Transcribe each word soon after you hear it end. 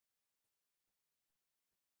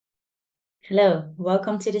Hello,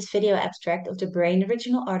 welcome to this video abstract of the Brain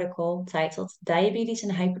original article titled Diabetes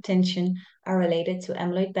and Hypertension are related to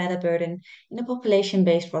amyloid beta burden in a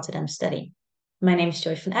population-based Rotterdam study. My name is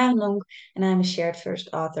Joyce van Arendonk and I'm a shared first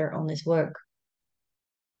author on this work.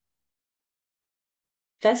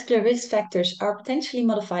 Vascular risk factors are potentially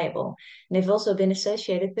modifiable and they've also been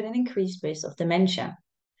associated with an increased risk of dementia.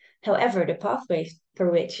 However, the pathways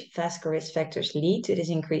for which vascular risk factors lead to this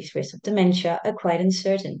increased risk of dementia are quite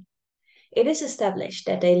uncertain. It is established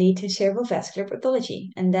that they lead to cerebrovascular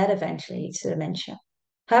pathology, and that eventually leads to dementia.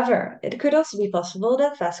 However, it could also be possible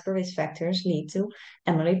that vascular risk factors lead to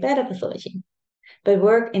amyloid-beta pathology. But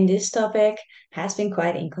work in this topic has been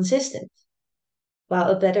quite inconsistent. While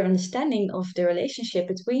a better understanding of the relationship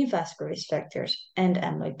between vascular risk factors and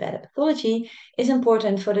amyloid-beta pathology is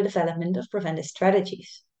important for the development of preventive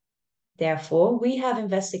strategies. Therefore, we have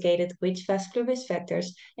investigated which vascular risk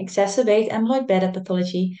factors exacerbate amyloid-beta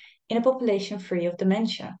pathology in a population free of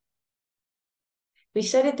dementia. We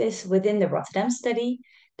studied this within the Rotterdam Study,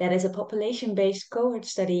 that is a population-based cohort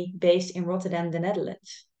study based in Rotterdam, the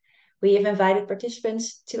Netherlands. We have invited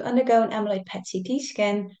participants to undergo an amyloid PET-CT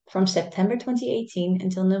scan from September 2018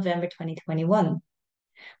 until November 2021.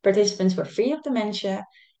 Participants were free of dementia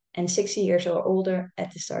and 60 years or older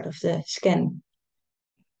at the start of the scan.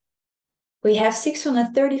 We have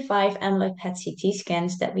 635 amyloid PET-CT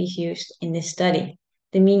scans that we used in this study.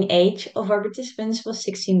 The mean age of our participants was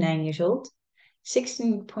 69 years old,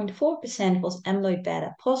 16.4% was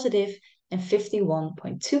amyloid-beta positive, and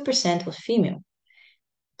 51.2% was female.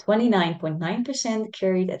 29.9%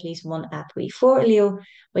 carried at least one APOE4 allele,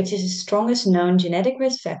 which is the strongest known genetic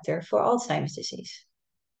risk factor for Alzheimer's disease.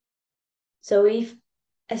 So we've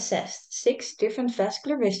assessed 6 different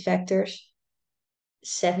vascular risk factors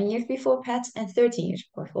 7 years before PET and 13 years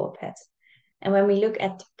before PET. And when we look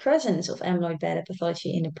at the presence of amyloid beta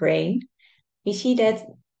pathology in the brain, we see that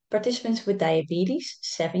participants with diabetes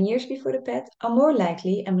 7 years before the PET are more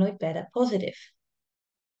likely amyloid beta positive.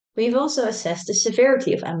 We've also assessed the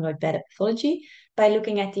severity of amyloid beta pathology by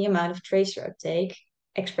looking at the amount of tracer uptake,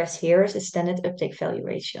 expressed here as the standard uptake value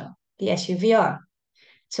ratio, the SUVR.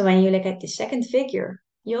 So when you look at the second figure,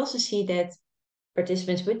 you also see that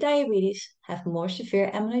participants with diabetes have more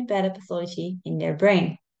severe amyloid beta pathology in their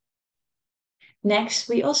brain. Next,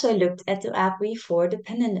 we also looked at the APOE4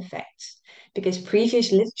 dependent effects, because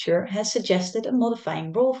previous literature has suggested a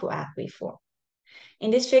modifying role for APOE4. In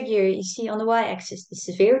this figure, you see on the y-axis the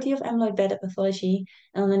severity of amyloid beta pathology,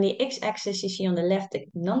 and on the x-axis you see on the left the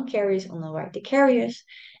non-carriers, on the right the carriers,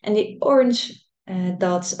 and the orange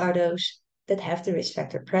dots are those that have the risk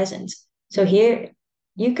factor present. So here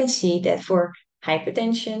you can see that for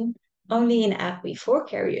hypertension, only in APOE4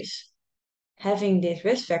 carriers having this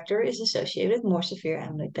risk factor is associated with more severe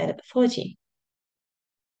amyloid beta pathology.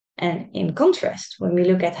 And in contrast, when we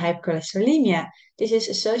look at hypercholesterolemia, this is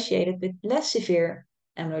associated with less severe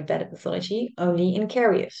amyloid beta pathology only in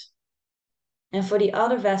carriers. And for the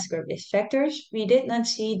other vascular risk factors, we did not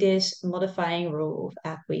see this modifying role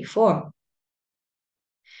of APOE4.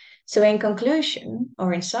 So in conclusion,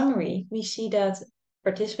 or in summary, we see that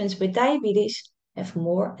participants with diabetes have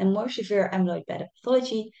more and more severe amyloid beta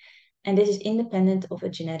pathology, and this is independent of a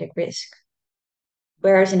genetic risk.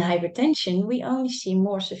 Whereas in hypertension, we only see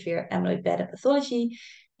more severe amyloid beta pathology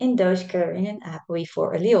in those carrying an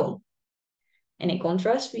APOE4 allele. And in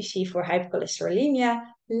contrast, we see for hypercholesterolemia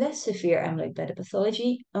less severe amyloid beta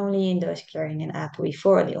pathology only in those carrying an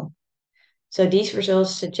APOE4 allele. So these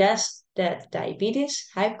results suggest that diabetes,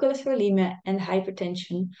 hypercholesterolemia, and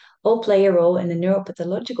hypertension all play a role in the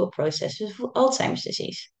neuropathological processes of Alzheimer's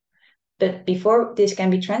disease. But before this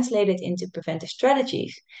can be translated into preventive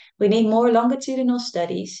strategies, we need more longitudinal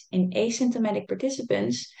studies in asymptomatic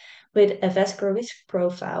participants with a vascular risk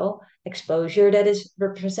profile exposure that is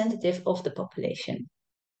representative of the population.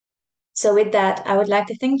 So with that, I would like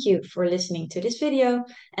to thank you for listening to this video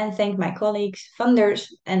and thank my colleagues, funders,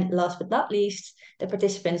 and last but not least, the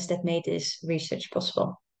participants that made this research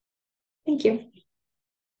possible. Thank you.